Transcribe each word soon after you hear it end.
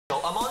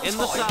In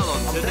the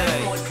salon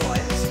today, my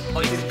clients,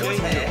 I do good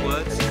hair,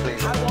 words.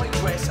 how I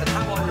dress and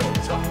how I look.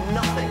 It's got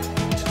nothing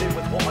to do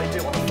with what I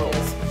do on the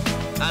floors.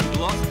 And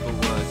lost for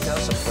words.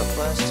 Girls, for the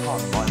first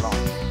time in my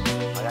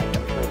life, I don't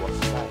get a clue what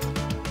to say.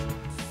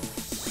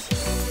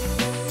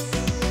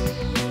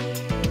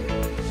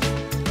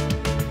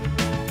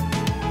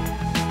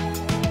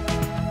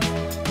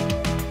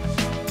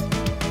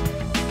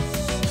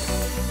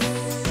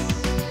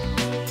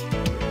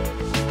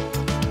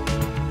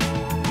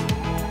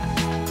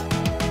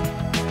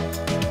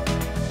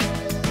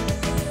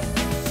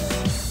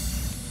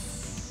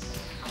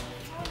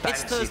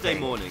 It's Thursday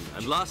morning,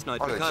 and last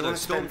night Ricardo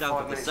stormed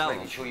out of the salon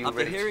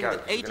after hearing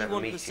that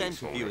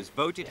 81% of viewers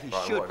voted he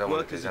should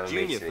work as a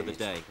junior for the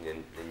day.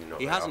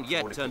 He hasn't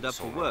yet turned up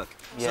for work,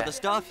 so the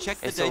staff check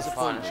the day's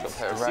appointments to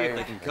see if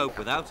they can cope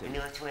without him.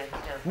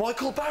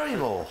 Michael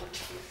Barrymore?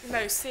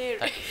 No,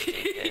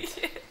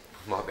 seriously.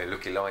 Might be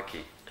looking like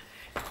it.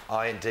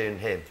 I ain't doing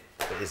him,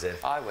 but is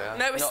it? I will.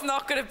 No, it's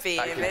not going to be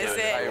him, is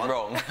it? No,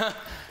 wrong.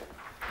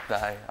 No,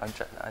 I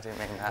didn't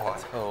mean that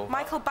at all.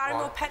 Michael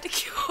Barrymore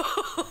pedicure.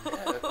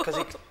 Because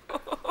he...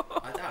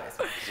 I doubt it's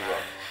because you're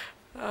wrong.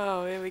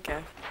 Oh, here we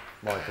go.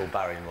 Michael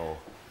Barrymore.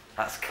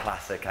 That's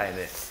classic, ain't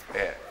it?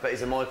 Yeah. But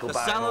he's a Michael The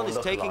Barrymore salon is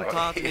taking lookalike.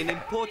 part in an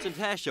important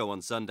hair show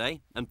on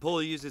Sunday, and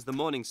Paul uses the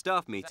morning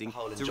staff meeting to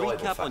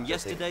recap on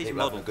yesterday's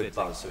model good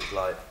fitting. buzz, so it's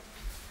like...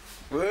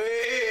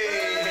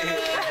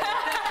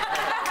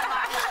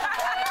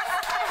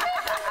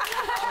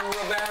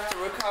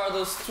 Roberto,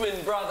 Ricardo's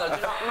twin brother, do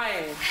you know what I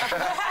mean?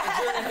 He's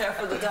doing here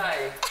for the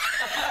day.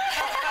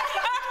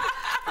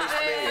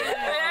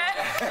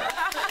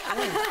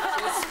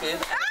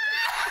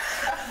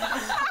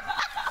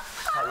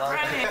 I love it.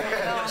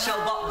 Got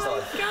shell buttons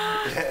on.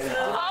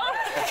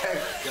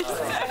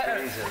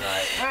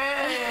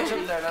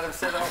 Jump there, let him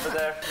sit over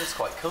there. That's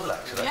quite cool,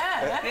 actually.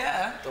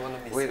 Yeah. Don't want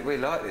to miss We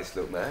like this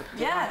look, man.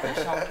 Yeah.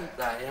 I'll keep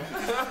that,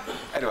 yeah?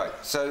 Anyway,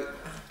 so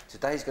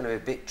today's going to be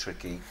a bit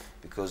tricky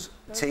because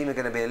the team are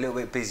going to be a little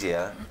bit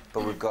busier,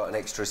 but we've got an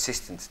extra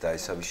assistant today,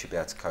 so we should be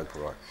able to cope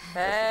all right.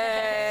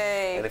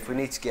 Hey. And if we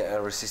need to get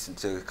our assistant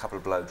to a couple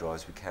of blow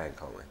dries, we can,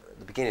 can't we? At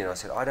the beginning, I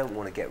said, I don't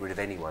want to get rid of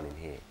anyone in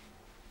here,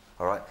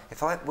 all right?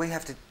 We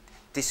have to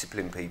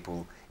discipline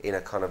people in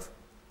a kind of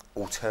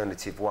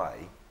alternative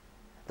way,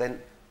 then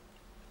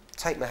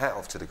take my hat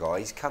off to the guy.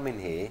 He's come in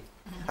here,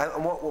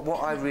 and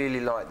what I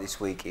really liked this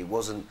week, it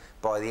wasn't,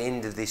 by the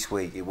end of this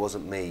week, it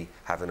wasn't me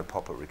having a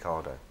pop at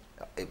Ricardo.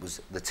 It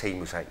was the team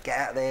was saying, get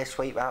out there,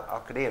 sweep up. I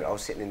could hear it. I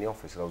was sitting in the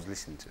office and I was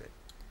listening to it.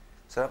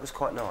 So that was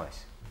quite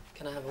nice.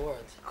 Can I have a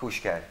word? Of course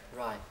you can.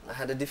 Right. I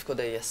had a difficult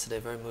day yesterday,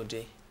 very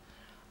moody.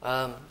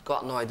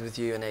 Got annoyed with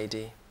you and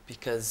AD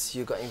because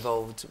you got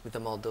involved with the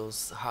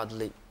models.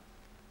 Hardly,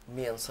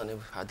 me and Sonny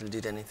hardly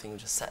did anything. We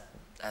just sat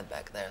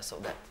back there, so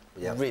that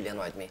really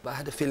annoyed me. But I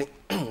had a feeling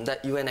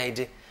that you and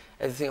AD,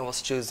 everything I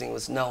was choosing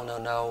was no, no,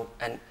 no.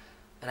 And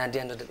at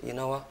the end of the day, you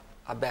know what?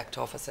 I backed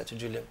off. I said to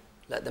Julia,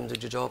 let them do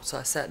the job. So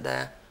I sat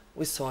there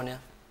with Sonia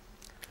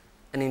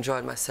and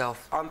enjoyed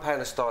myself. I'm paying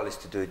a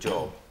stylist to do a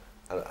job,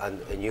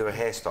 and you're a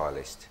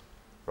hairstylist,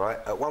 right?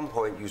 At one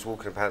point, you was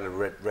walking around in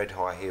red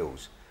high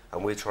heels,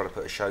 and we're trying to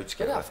put a show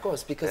together. Yeah, of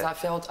course, because I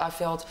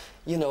felt,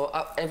 you know,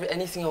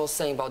 anything I was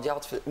saying about the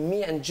outfit,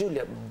 me and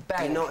Julia,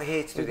 bang. You're not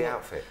here to do the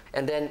outfit.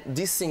 And then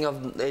this thing of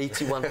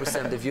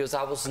 81% of the viewers,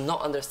 I was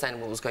not understanding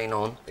what was going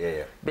on.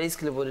 Yeah.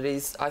 Basically what it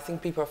is, I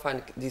think people are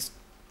finding this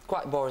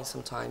quite boring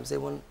sometimes. They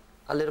want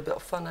a little bit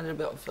of fun, a little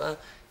bit of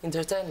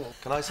entertainment.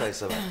 Can I say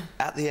something?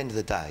 At the end of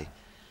the day,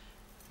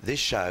 this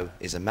show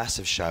is a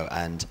massive show,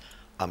 and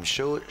I'm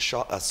sure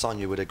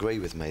Sonia would agree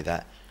with me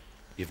that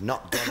you've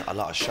not done a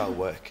lot of show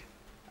work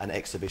and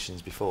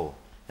exhibitions before.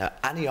 Now,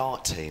 any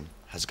art team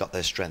has got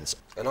their strengths.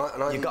 And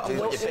I You've got to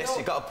put your best.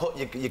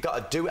 You've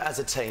got to do it as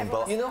a team.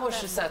 But you know what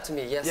she said to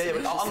me yesterday?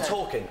 Yeah,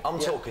 but I'm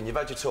talking. You've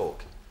had your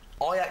talk.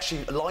 I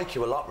actually like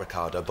you a lot,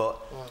 Ricardo,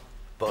 but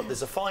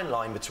there's a fine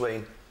line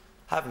between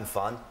having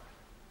fun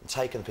and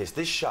taking the piss.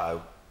 This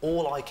show,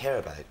 all I care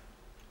about,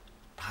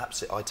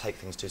 perhaps I take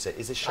things too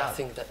seriously, is this show. I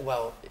think that,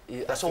 well...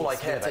 That's all I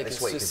care about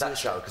this week, is that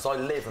show, because I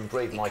live and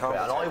breathe my career,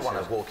 and I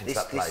want to walk into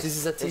that place. This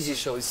is a TV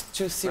show, it's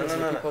too serious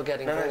and people are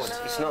getting bored.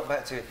 It's not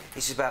about to...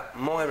 It's about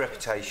my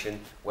reputation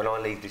when I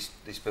leave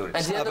this building.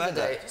 At the end of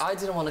the day, I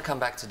didn't want to come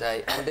back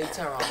today, and they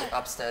turned around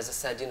upstairs and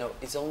said, you know,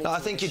 it's only... No, I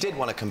think you did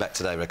want to come back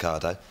today,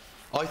 Ricardo.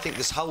 I think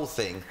this whole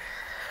thing...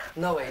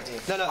 No, AD.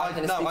 I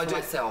can speak for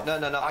myself.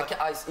 No.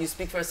 You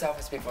speak for yourself,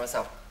 I speak for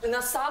myself. In a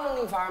salon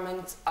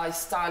environment, a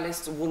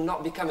stylist will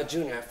not become a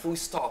junior, full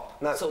stop.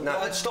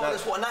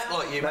 Stylists wouldn't act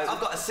like you, mate. I've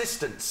got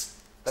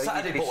assistants,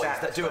 Saturday boys,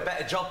 that do a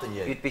better job than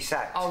you. You'd be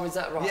sacked. Oh, is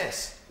that right?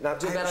 Yes. No,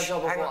 do a better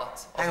job of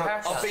what?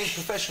 I've been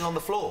professional on the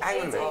floor.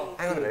 Hang on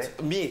a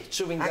minute. Me,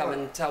 chewing gum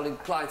and telling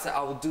clients that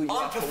I will do you.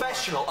 I'm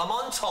professional, I'm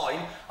on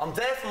time, I'm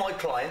there for my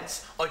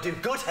clients, I do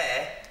good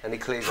hair, and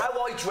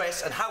how I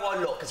dress and how I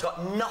look has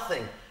got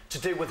nothing to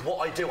do with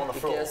what I do on the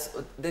floor. Yes,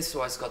 this is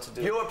what it's got to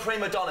do. You're a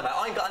prima donna, mate.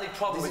 I ain't got any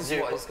problem with you. This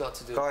is what it's got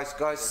to do.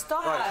 Guys,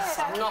 stop.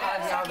 I'm not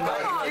having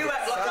argument. You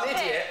act like an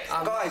idiot.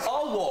 Guys,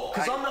 I'll walk,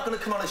 because I'm not going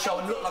to come on a show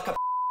and look like a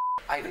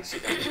Amy,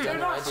 sit down. You're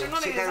not, Sit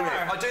not down a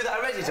minute. I do that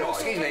already, do I?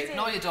 Excuse me.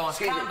 No, you don't.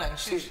 Excuse Calm me. down.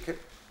 Excuse me.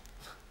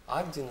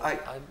 I'm doing. Hey,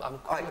 I'm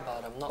cool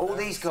about it. I'm not. All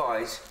nervous. these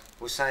guys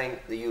were saying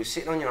that you were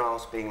sitting on your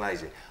arse being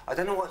lazy. I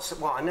don't know what.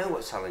 Well, I know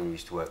what Salon you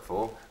used to work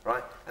for,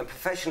 right? And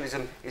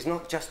professionalism is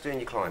not just doing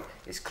your client;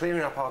 it's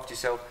clearing up after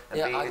yourself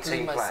and being I a clean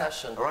team my player.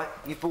 session. All right?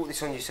 You brought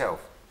this on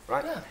yourself,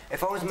 right? Yeah,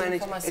 If I was I do it for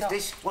managed, if myself.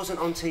 this wasn't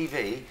on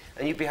TV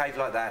and you behaved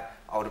like that,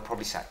 I would have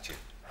probably sacked you.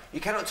 You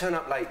cannot turn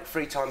up late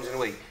 3 times in a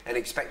week and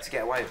expect to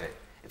get away with it.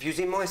 If you was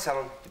in my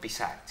salon, you'd be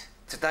sacked.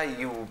 Today,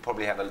 you will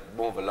probably have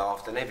more of a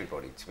laugh than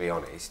everybody, to be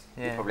honest.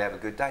 Yeah. You'll probably have a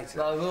good day today.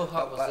 No, I will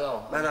help as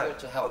well. I'm here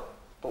to help.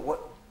 But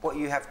what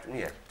you have to...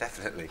 Yeah,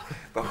 definitely.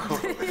 But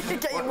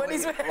Get your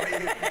money's worth.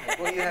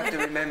 what you have to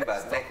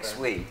remember next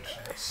week,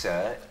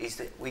 sir, is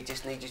that we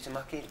just need you to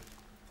muck in.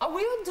 I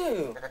will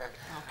do.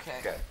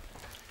 Okay. Go.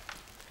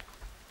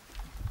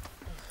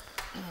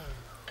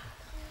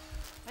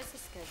 Where's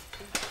this go?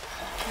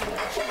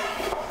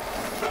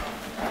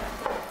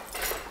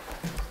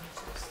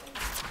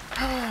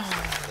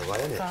 The way,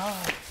 isn't it?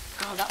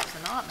 Oh, that was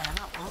an art there,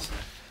 that was.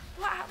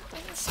 What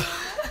happened?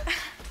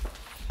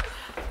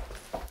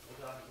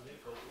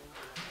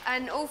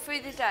 And all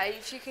through the day,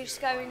 if you could just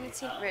go in the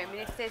tint room and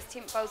if there's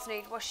tint bowls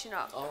need washing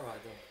up, All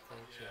right then.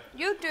 Thank you.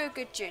 you'll do a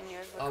good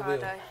junior, I will.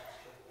 Ricardo.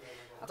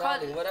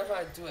 Darling, whatever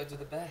I do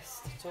the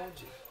best. I told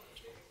you.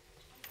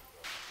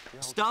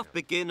 Staff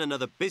begin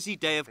another busy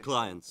day of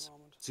clients.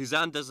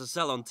 Suzanne does a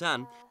salon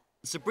tan,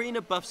 Sabrina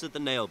buffs at the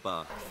nail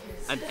bar,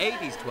 and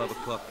Adie's 12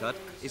 o'clock cut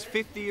is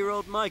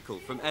 50-year-old Michael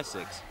from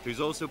Essex, who's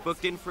also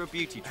booked in for a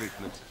beauty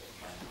treatment.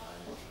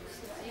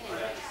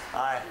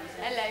 Hi.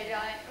 Hello,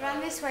 Diane.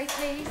 Round this way,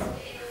 please.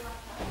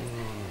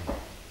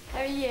 How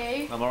are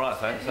you? I'm all right,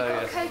 thanks. Have you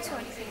got a coat or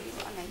anything you've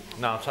got on?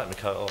 No, I'll take my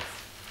coat off.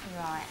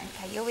 Right,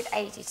 okay, you're with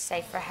Adie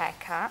today for a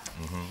haircut,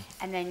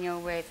 and then you're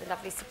with the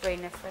lovely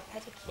Sabrina for a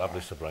pedicure. Lovely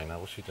Sabrina.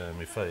 What's she doing?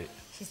 My feet?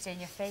 She's doing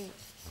your feet.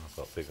 Oh, I've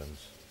got big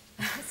ones.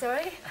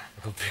 Sorry?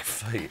 I've got big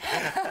feet.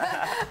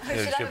 She'll It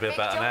have should a be big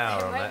about an job hour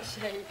then, on won't that. she?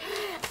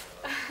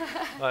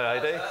 Hi,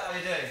 Adie. How are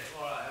you doing?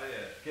 All right, how are you?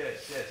 Good,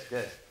 good,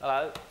 good.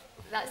 Hello.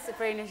 That's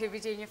Sabrina, she'll be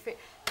doing your feet.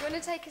 Do you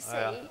want to take a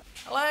seat?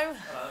 Hello.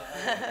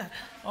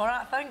 All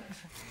right, thanks.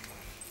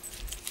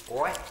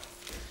 All right?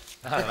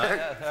 Hello, mate.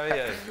 How are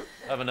you?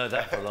 I haven't heard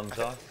that for a long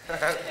time. I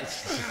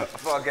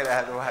thought I'd get it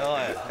out of the way. Oh,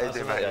 yeah. How you That's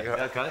doing, all right, mate? You yeah. all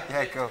right? Okay.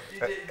 Yeah, cool.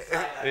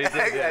 You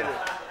did, yeah.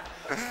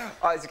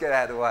 I had to get it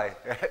out of the way.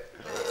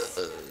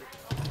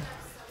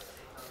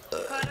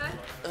 Ricardo?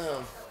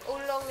 All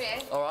along here.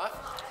 All right.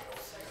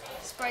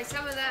 Spray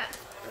some of that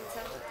and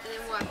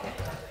then wipe it.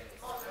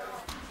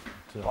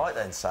 Right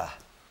then, sir.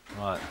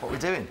 Right. What are we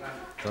doing?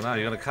 Don't know.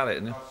 You're going to cut it,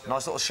 aren't you?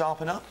 Nice little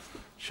sharpen up?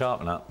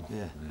 Sharpen up.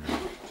 Yeah. I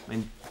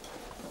mean,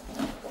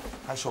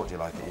 how short do you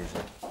like it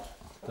usually?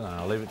 Don't know.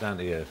 I'll leave it down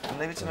to you.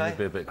 Leave it to You me?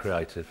 be a bit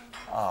creative.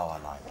 Oh,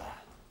 I like that.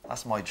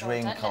 That's my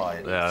dream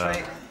client.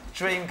 Yeah,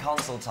 Dream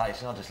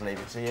consultation, I'll just leave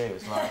it to you.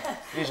 It's like,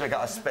 usually I've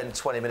got to spend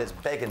 20 minutes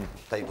begging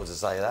people to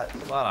say that.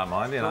 Well, I don't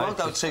mind, you know. We won't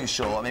go too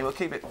short. I mean, we'll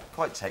keep it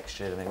quite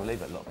textured. I mean, we'll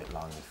leave it a little bit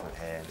longer for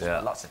hair. Yeah.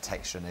 Lots of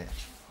texture in it.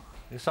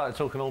 You started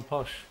talking all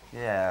posh.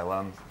 Yeah,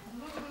 well,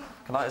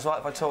 can I, is it right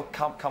if I talk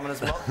common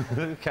as well?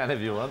 You can if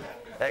you want.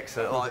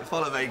 Excellent. Right,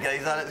 follow me,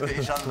 geezer. Let's get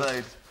you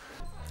shampooed.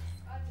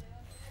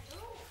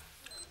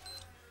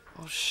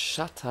 Oh,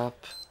 shut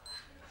up.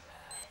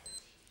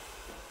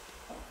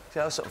 See,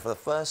 I was sort of, for the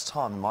first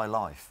time in my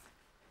life,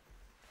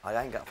 I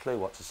ain't got a clue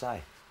what to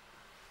say.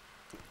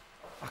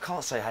 I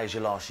can't say, how's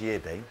your last year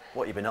been?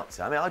 What you been up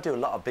to? I mean, I do a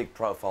lot of big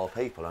profile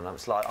people, and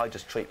it's like, I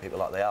just treat people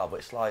like they are, but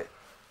it's like,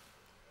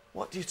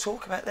 what do you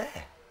talk about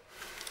there?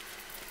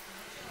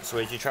 So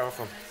where did you travel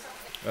from?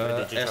 Where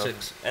did you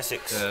Essex. travel?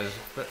 Essex. Yeah,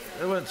 but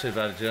it weren't too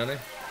bad a journey.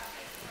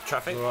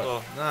 Traffic? All right.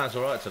 Or? No, it's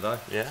all right today.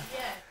 Yeah.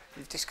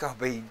 You've just got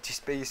to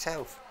just be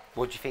yourself.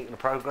 What do you think of the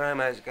programme?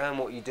 How's it going?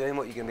 What are you doing?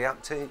 What are you going to be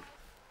up to?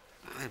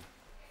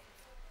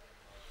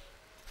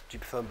 Do you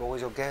prefer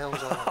boys or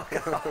girls? Or...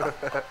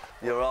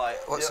 You're right.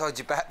 What side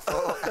you back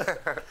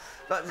for?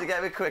 Like to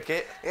get with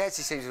cricket. He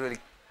actually seems really...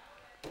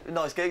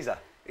 Nice geezer.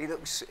 He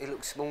looks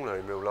smaller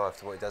in real life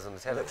than what he does on the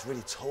He telly. looks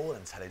really tall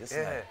on telly, doesn't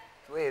he? Yeah.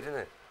 It's weird, isn't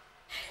it?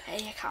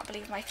 Hey, I can't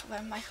believe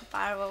when Michael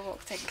Barrow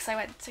walked in, because I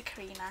went to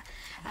Karina,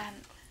 and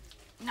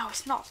no,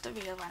 it's not the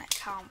real one, it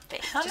can't be.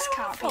 It just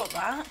can't be.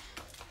 That.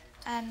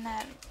 And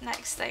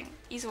next thing,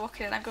 he's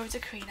walking in, I'm going to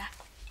Karina.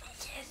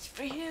 Yes,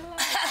 real.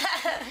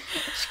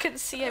 She couldn't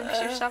see him because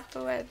she was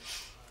shampooing.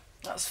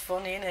 That's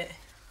funny, isn't it?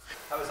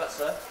 How was that,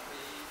 sir?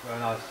 Very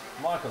nice.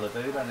 Michael, the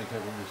dude, only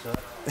kept with me, sir.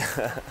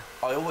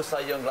 I always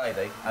say young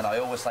lady, and I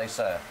always say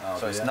sir. Oh,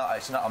 so it's not,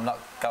 I'm not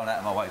going out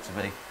of my way to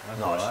be That's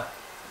nice. all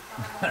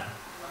right.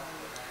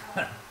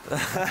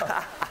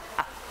 I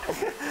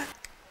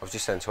was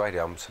just saying to Adie,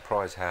 I'm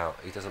surprised how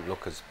he doesn't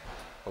look as...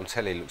 On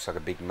telly, he looks like a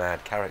big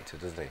mad character,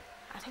 doesn't he?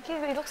 I think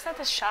he looks like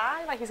a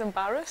shy, like he's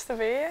embarrassed to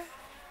be here.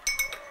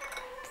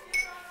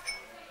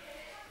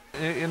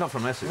 You're not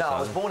from Essex, No, I are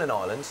was you? born in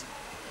Ireland,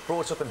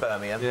 brought up in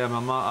Birmingham. Yeah,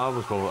 I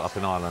was brought up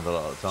in Ireland a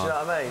lot of the time. Do you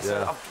know what I mean?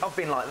 Yeah. So I've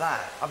been like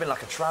that. I've been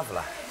like a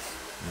traveller.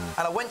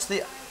 And I went to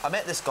the I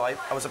met this guy.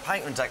 I was a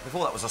painter and deck.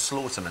 Before that was a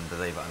slaughterman,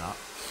 believe it or not.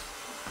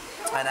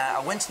 And I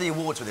went to the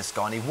awards with this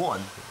guy, and he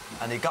won.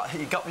 And he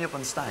got me up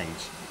on stage,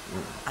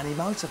 and he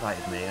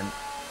motivated me. And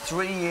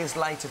 3 years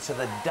later to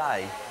the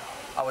day,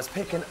 I was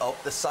picking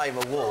up the same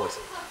award.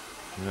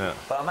 Yeah.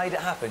 But I made it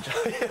happen.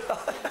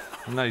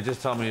 No, you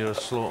just told me you're a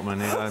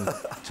slaughterman. You go and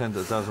 10 to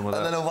a dozen with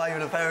that. And then away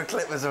with a pair of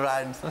clippers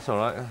around. That's all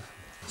right.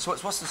 So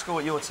what's the score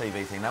at your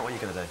TV thing now? What are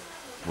you going to do?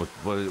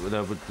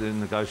 We're doing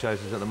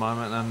negotiations at the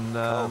moment, and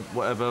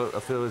whatever I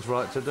feel is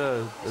right to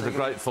do. There's a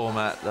great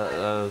format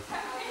that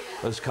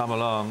has come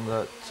along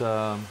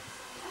that,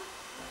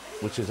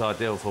 which is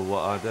ideal for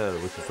what I do,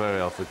 which is very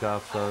off the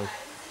cuff. So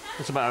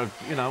it's a matter of,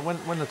 you know,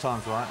 when the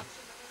time's right.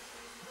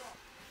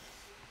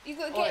 You've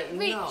got to get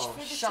rich for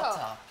the shut top.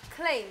 up.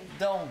 Clean.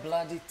 Don't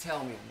bloody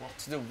tell me what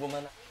to do,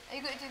 woman. Are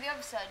you got to do the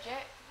other side,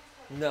 yet?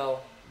 No,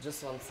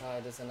 just one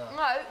side is enough.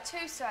 No,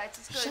 2 sides.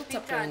 It's got to be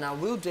Shut up done. right now,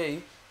 will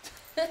do.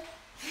 What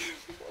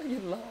are you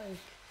like?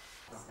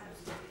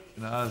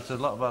 You know, there's a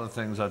lot of other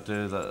things I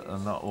do that are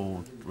not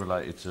all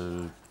related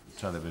to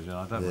television.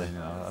 I don't mean, you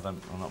know,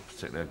 I'm not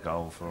particularly a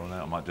golfer or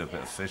that. I might do a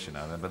bit of fishing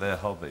out there, but they're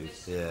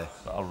hobbies. Yeah.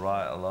 But I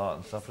write a lot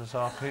and stuff, and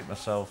so I keep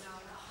myself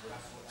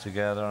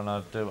together and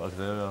I do what I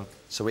do.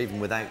 So even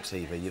without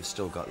TV, you've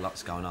still got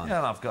lots going on. Yeah,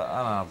 and I've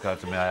go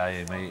to my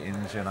AA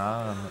meetings, you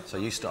know. And so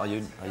are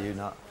you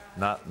not?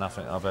 No,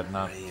 nothing. I've had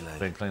no. Really?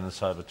 Been clean and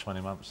sober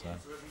 20 months now.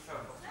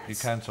 You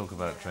can talk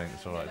about drink,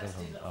 it's all right,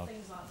 doesn't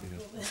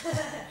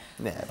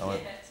Yeah,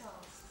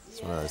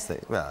 it's one of those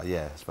things. Well,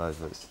 yeah, I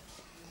suppose it's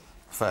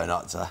fair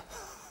not to.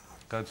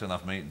 Go to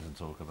enough meetings and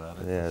talk about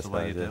it. Yeah, it's the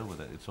way you deal with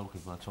it. It's talking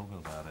about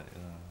it.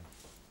 You know.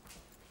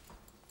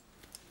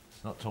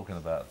 It's not talking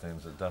about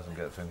things that doesn't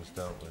get things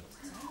dealt with.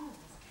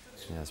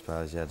 Yeah, I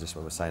suppose. Yeah, just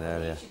what we were saying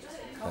earlier,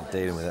 like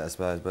dealing with it, I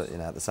suppose. But you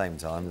know, at the same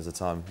time, there's a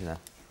time, you know,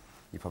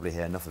 you probably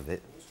hear enough of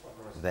it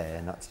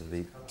there not to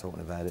be talking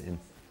about it when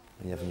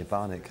you're having your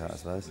barnet cut, I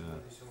suppose. Yeah.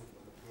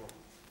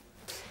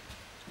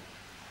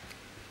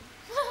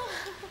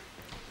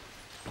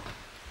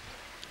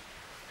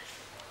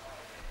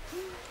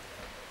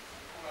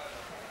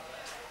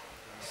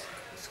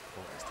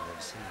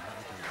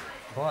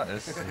 Right,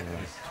 this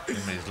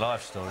is his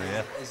life story,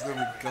 yeah. He's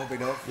normally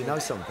gobbing off. You know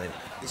something?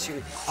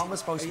 I'm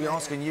supposed to be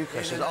asking you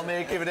questions. I'm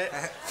here giving it.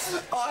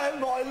 I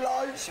am my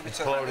life.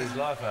 He poured his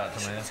life out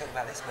to me. Talk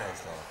about this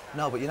man's life.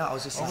 No, but you know, I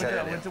was just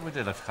saying. We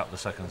did a couple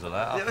of seconds of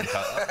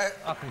that.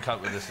 I can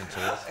cope with listening to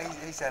it.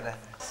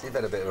 You've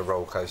had a bit of a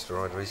roller coaster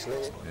ride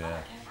recently.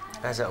 Yeah.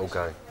 How's that all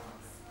going?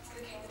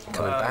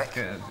 Coming back?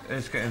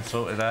 It's getting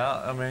sorted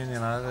out. I mean, you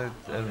know,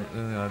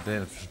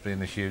 there's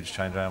been a huge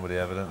change around with the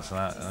evidence and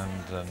that,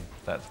 and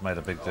that's made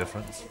a big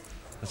difference.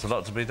 There's a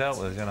lot to be dealt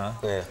with, you know.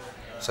 Yeah.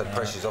 So the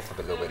pressure's off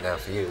a little bit now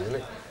for you, isn't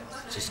it?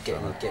 Just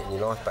getting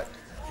your life back.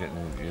 Getting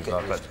your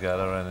life back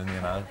together, and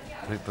you know,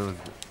 people have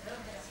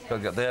got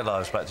to get their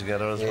lives back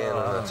together as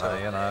well. No,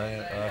 you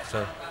know, have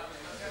to.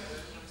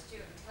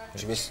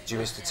 Do you miss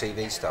the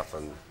TV stuff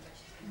and?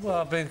 Well,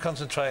 I've been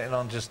concentrating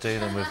on just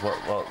dealing with what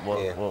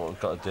we've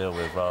got to deal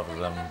with, rather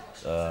than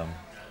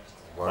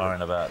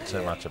worrying about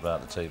too much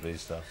about the TV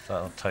stuff.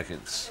 That'll take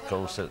its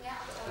course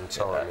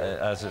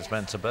as it's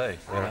meant to be.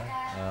 You know?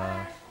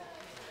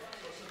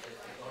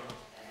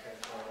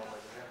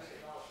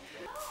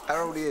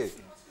 How old are you?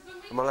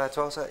 Am I allowed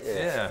to ask that?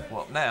 Yeah.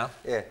 What now?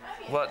 Yeah.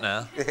 What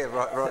now? Yeah,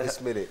 right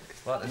this minute.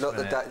 Right this Not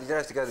minute. You don't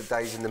have to go the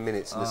days and the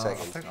minutes and the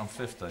seconds. I think I'm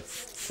 50.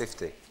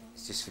 50. You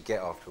just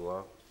forget after a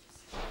while.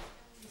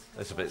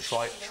 It's a bit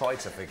try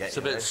to forget. It's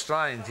a bit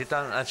strange. You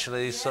don't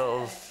actually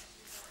sort of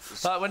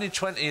like when you're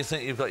 20, you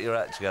think you've got your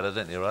act together,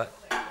 don't you? Right?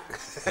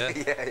 Yeah.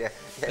 yeah.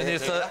 When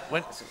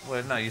you're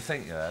well, no, you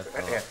think you had.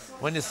 Yeah.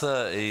 When you're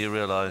 30, you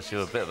realise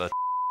you're a bit of a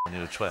when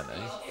you were 20.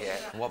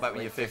 Yeah. What about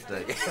when you're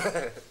 50?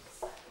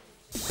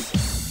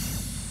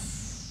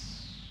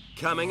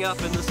 Coming up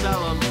in the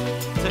salon,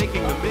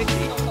 taking the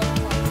mickey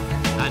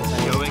and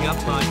showing up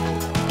Michael.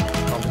 I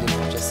can't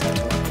believe I just said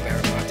to Michael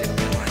Barrow, I didn't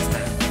realise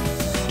that.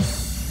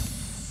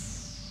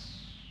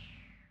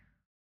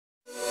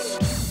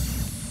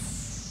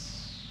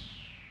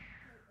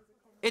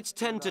 It's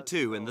 10 to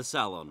 2 in the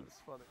salon.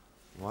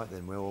 Right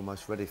then, we're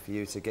almost ready for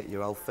you to get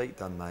your old feet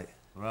done, mate.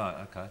 Right,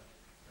 okay.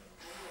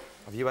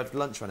 Have you had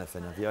lunch or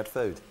anything? Have you had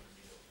food?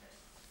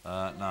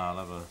 No, I'll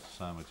have a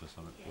sandwich or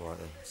something. Right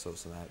then, sort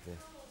some out for you.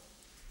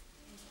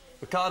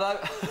 Ricardo!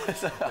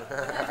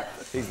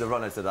 He's the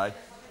runner today.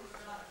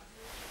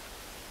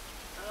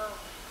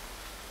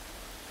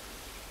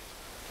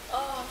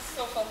 Oh,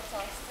 so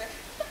fantastic.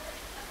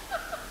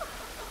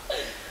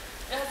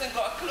 He hasn't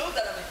got a clue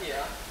that I'm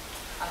here.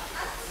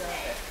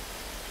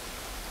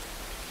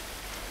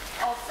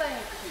 Oh,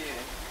 thank you.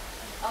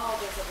 Oh,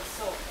 this is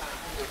so kind.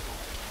 Wonderful.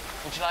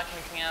 Would you like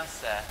anything else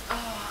there?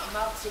 Oh, I'm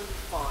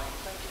absolutely fine.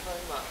 Thank you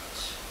very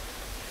much.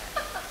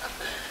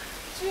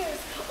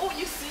 Cheers. Oh,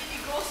 you see,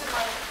 it goes in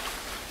my...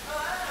 The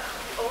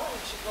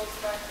orange, it goes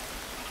in my...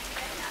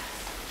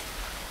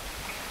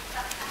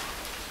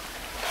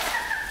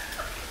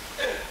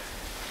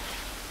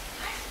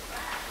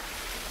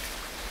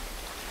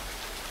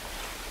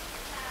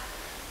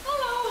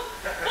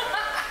 Hello.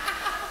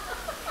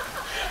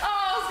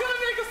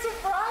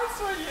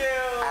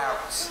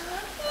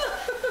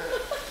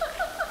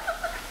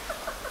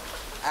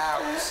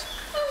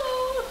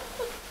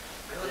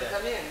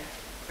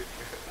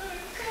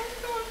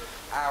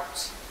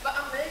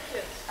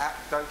 Out,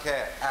 don't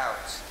care. Out.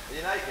 Are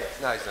you naked?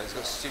 No, he's not. He's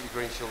got stupid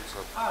green shorts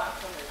on. Alright,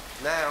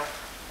 Now.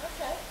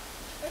 Okay.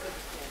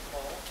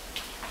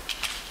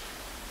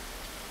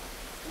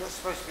 You're not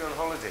supposed to be on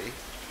holiday.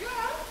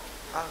 Yeah.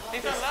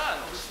 He's on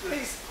lunch.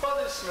 His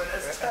punishment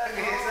has turned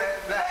me into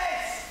a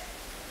mess.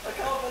 I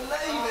can't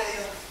believe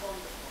it.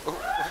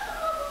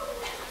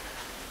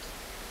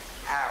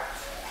 Out.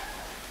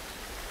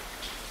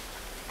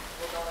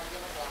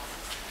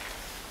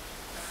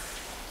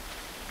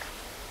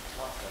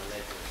 That's a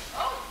legend.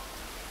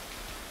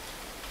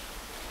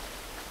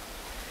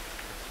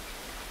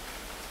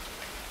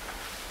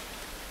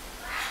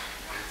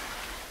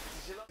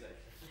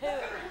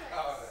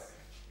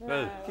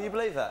 No. Can you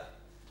believe that?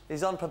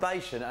 He's on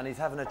probation and he's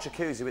having a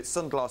jacuzzi with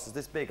sunglasses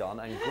this big on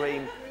and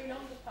green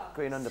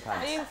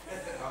underpants.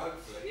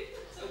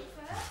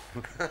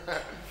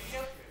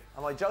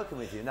 Am I joking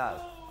with you?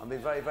 No. I'm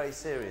being very, very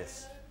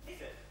serious.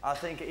 I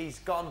think he's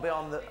gone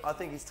beyond the... I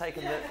think he's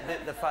taken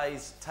the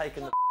phase,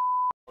 taken the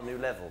new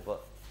level,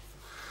 but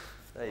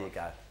there you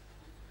go.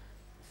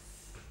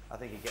 I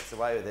think he gets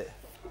away with it.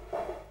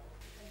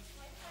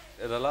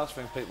 The last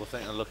thing people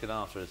think they're looking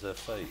after is their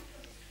feet.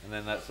 And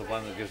then that's the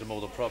one that gives them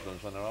all the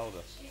problems when they're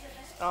older.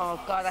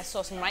 Oh, God, I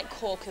saw some right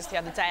corkers the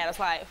other day. I was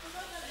like,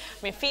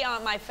 I mean, feet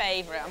aren't my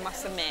favourite, I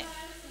must admit.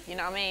 You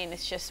know what I mean?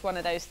 It's just one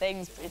of those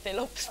things. They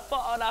look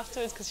spot on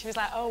afterwards because she was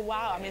like, oh,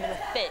 wow. I mean, they were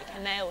thick, her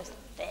nails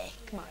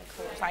thick,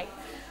 Michael. It's like,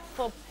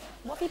 well,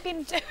 what have you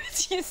been doing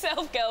to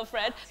yourself,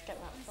 girlfriend?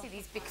 See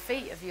these big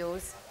feet of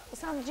yours.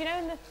 Sam, do you know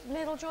in the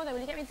middle drawer there,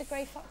 will you get me the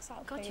grey fox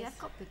out, God, please? you have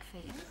got big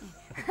feet, haven't you?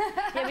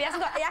 Yeah,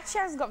 but he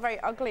actually hasn't got very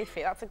ugly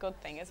feet. That's a good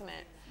thing, isn't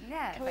it?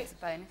 Yeah, that's a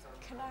bonus.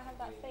 Can I have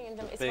that thing?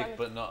 It's big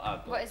but not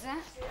ugly. What is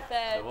that?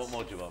 So what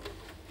more do you want?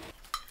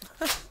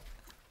 Don't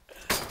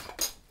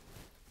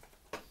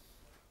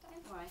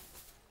worry.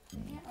 You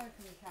can't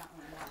open the cat on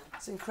that.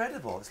 It's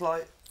incredible. It's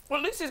like... Well,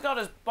 at least he's got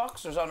his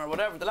boxers on or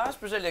whatever. The last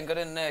Brazilian got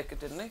in naked,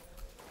 didn't he?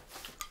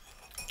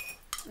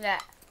 Yeah.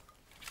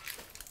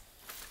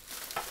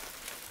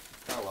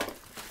 Oh, well.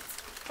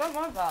 Don't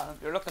worry about him.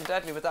 You're looking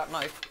deadly with that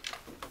knife.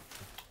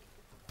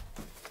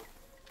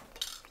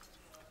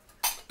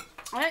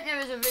 I think there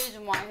is a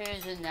reason why he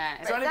is in there.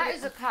 If that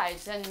is the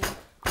case, then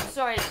I'm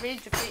sorry, it really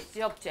defeats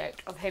the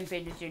object of him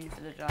being the junior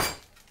for the day.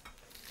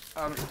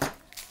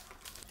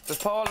 There's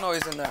Paul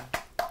noise in there.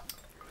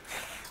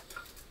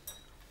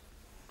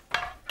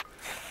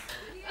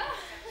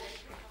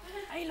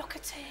 Hey, look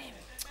at him.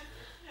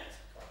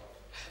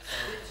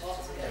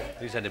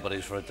 He's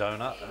anybody's for a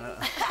donut. What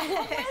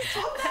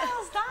the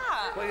hell's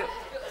that? I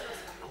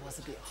was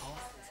a bit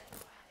hot.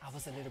 I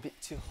was a little bit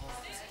too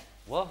hot.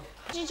 What?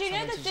 Did you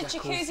know that the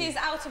jacuzzi is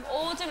out of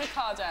order,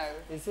 Ricardo?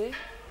 Is it?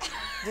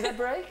 Did I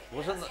break?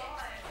 Wasn't that...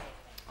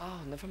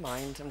 Oh, never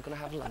mind. I'm going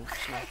to have lunch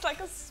now. It's like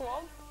a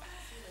swamp.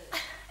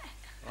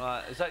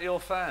 Right, is that your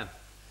fan?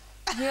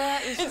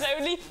 Yeah, it's his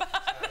only fan.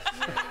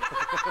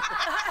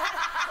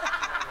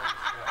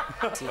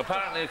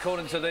 Apparently,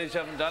 according to these,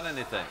 you haven't done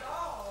anything.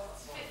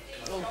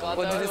 Oh, God.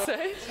 What did it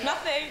say?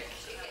 Nothing.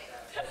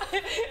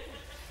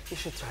 You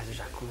should try the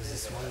jacuzzi.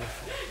 It's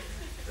wonderful.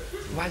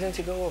 Why don't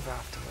you go over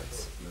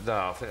afterwards? No,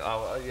 I think,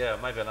 yeah,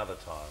 maybe another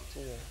time. Do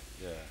you?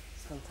 Yeah.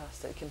 It's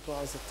fantastic. You can put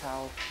on a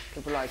towel, you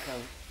can put like a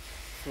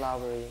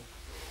flowery,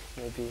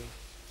 maybe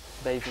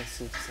bathing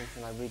suit or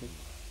something like really.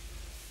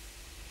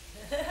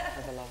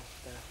 Have a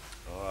laugh there.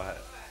 All right.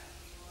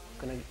 I'm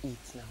gonna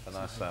eat now. A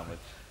nice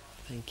sandwich.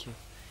 Thank you.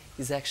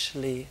 It's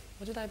actually,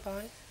 what did I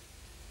buy?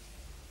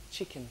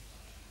 Chicken.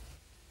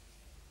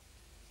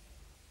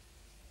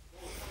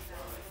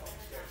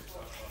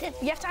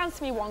 You have to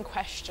answer me one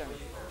question.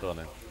 Go on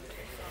in. Do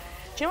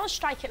you know on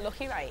Strike It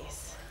Lucky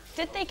Race?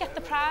 Did they get the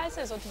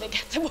prizes or did they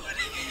get the money?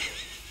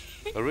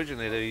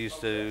 Originally, they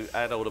used to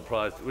add all the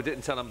prizes. We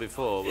didn't tell them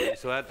before, we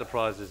used to add the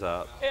prizes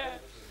up. Yeah.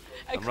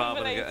 And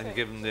rather than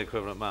give them the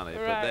equivalent money.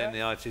 Right. But then the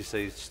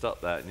ITC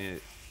stopped that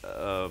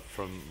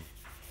from...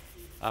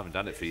 I haven't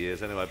done it for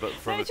years anyway, but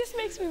from... No, it just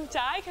makes me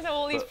die because of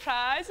all these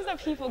prizes that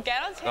people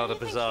get on TV. Oh, the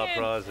bizarre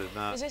prizes,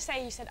 no. I was just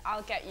saying, you said,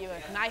 I'll get you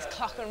a nice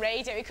clock and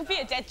radio. It could be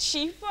a dead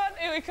cheap one.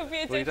 It could be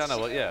a dead Well, you don't know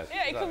what, yeah.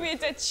 Yeah, it could be a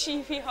dead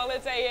cheapy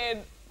holiday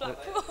in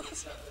Blackpool.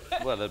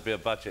 Well, there'd be a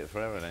budget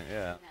for everything,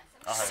 yeah.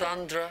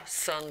 Sandra.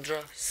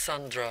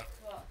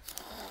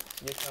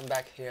 You come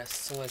back here as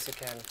soon as you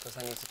can because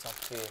I need to talk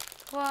to you.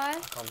 Why? I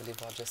can't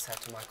believe what I just said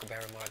to Michael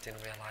Barrymore. I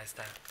didn't realise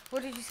that.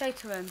 What did you say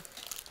to him?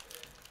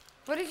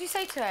 What did you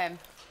say to him?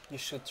 You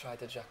should try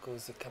the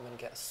jacuzzi. Come and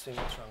get a swim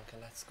trunk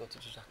and let's go to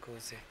the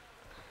jacuzzi.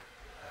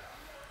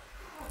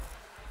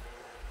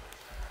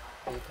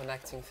 Are you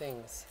connecting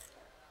things?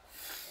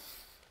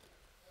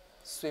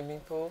 Swimming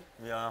pool?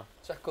 Yeah.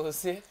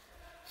 Jacuzzi?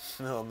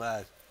 No,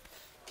 mad.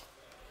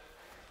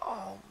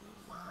 Oh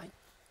my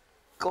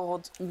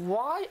God.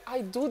 Why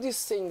I do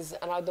these things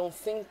and I don't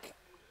think...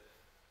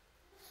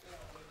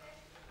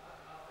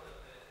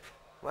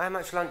 Well, how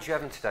much lunch you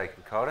having today,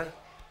 Ricardo?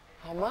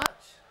 How much?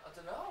 I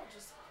don't know,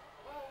 just...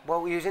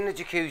 Well, you was in the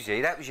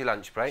jacuzzi, that was your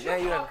lunch break. 2 Now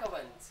o'clock I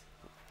went.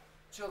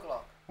 2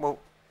 o'clock. Well,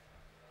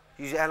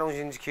 How long is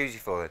in the jacuzzi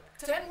for then?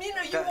 10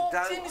 minutes, you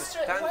walked in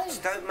straight away.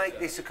 Don't make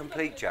this a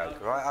complete joke,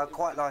 right? I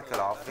quite like a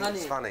laugh, I think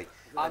it's funny.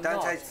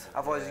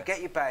 Otherwise, you get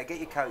your bag, get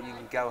your coat, you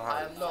can go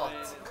home. I'm not.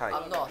 Okay.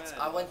 I'm not.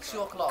 I went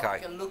 2 o'clock. Okay.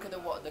 You can look at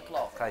the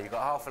clock. Okay, you've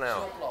got half an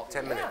hour. 2 o'clock.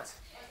 10 minutes.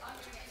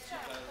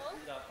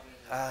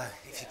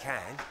 If you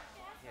can.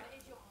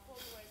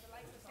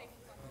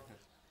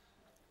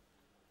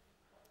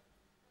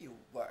 You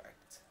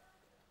worked.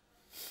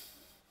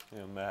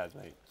 You're mad,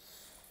 mate.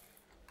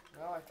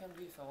 No, I can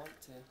be if I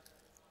want to.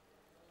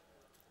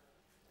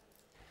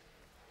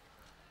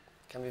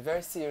 I can be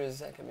very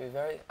serious. I can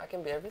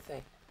be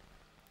everything.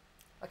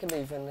 I can be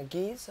even a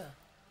geezer.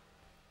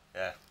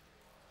 Yeah.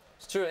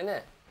 It's true, isn't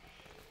it?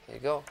 Here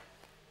you go.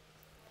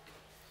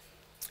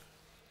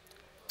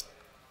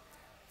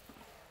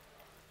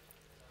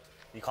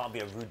 You can't be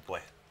a rude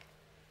boy.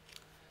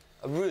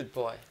 A rude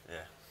boy?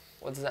 Yeah.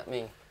 What does that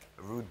mean?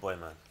 A rude boy,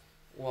 man.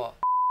 What?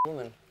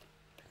 Woman?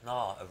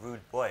 No, a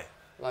rude boy.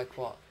 Like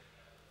what?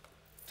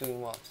 Doing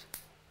what?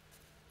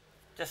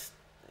 Just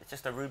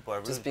a rude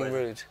boy. Just being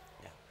rude?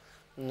 Yeah.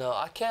 No,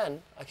 I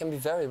can be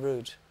very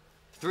rude.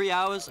 3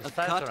 hours of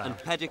cut and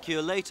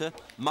pedicure later,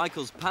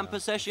 Michael's pamper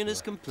session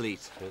is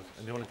complete.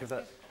 And you want to give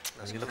that?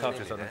 You look after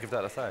yourself and give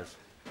that a size.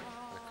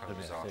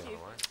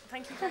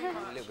 Thank you very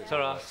much.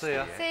 Ta-ra, see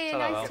ya. See you,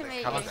 nice to meet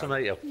you. Nice to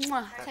meet you.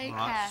 Mwah, take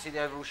care. See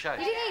the overall shape?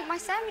 You didn't eat my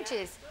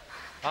sandwiches.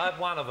 I had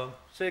one of them.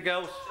 See you,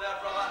 girls.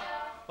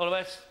 All the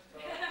best.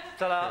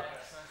 Ta-ra.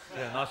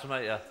 Yeah, nice to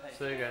meet you.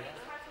 See you again.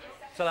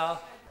 Ta-ra.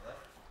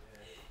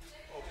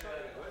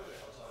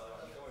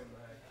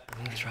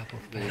 I'm in trouble,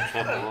 babe.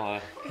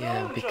 Why?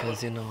 Yeah,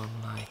 because, I'm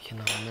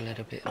I'm a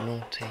little bit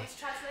naughty.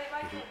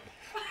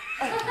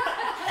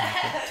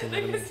 I'm a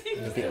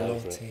bit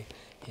naughty.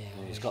 Yeah.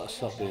 He's got to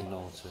stop being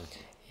naughty.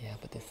 Yeah,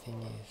 but the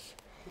thing is,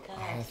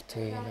 I have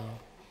to,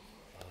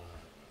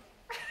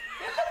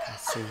 I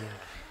see you.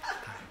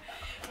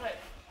 Right,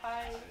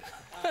 bye.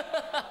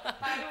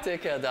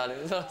 Take care, darling.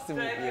 It's nice to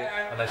meet you.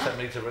 And they sent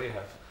me to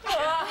rehab.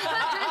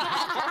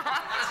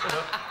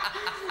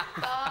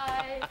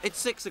 Bye. It's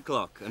 6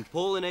 o'clock, and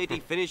Paul and Adie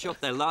finish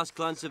off their last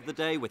clients of the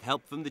day with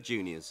help from the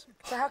juniors.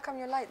 So how come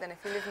you're late then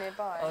if you live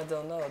nearby? I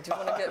don't know. Do you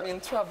want to get me in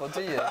trouble,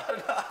 do you?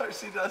 No,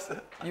 she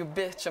doesn't. You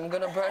bitch, I'm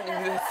gonna burn you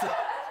with this.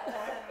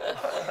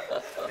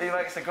 He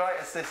makes a great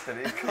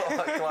assistant. He's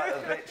quite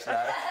a bitch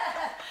now.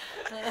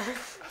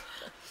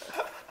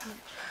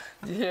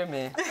 You hear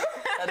me?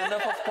 Had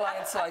enough of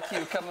clients like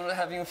you coming and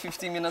having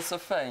 15 minutes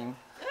of fame.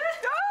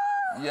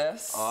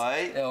 Yes?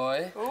 Aye.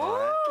 Oi.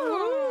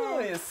 Ooh,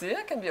 you see,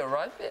 I can be a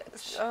right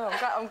bitch. Oh,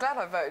 I'm glad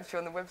I voted you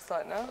on the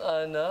website now.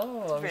 I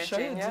know, I'm be a sure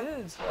genius. you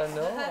did. I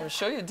know, I'm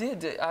sure you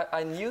did.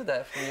 I knew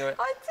that from your...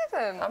 I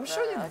didn't. I'm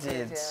sure you I did.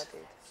 Yeah, I did.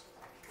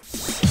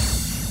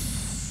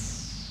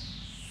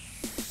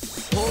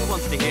 Paul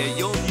wants to hear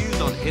your views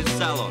on his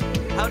salon.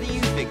 How do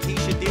you think he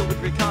should deal with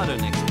Ricardo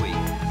next week?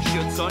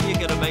 Should Sonia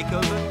get a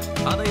makeover?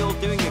 Are they all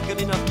doing a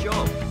good enough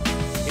job?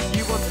 If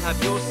you want to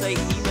have your say,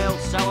 email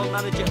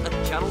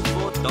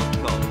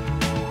salonmanager@channel4.com.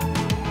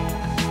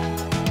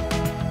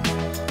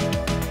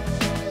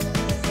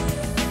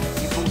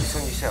 You brought this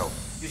on yourself.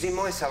 You was in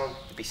my salon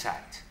to be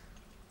sacked.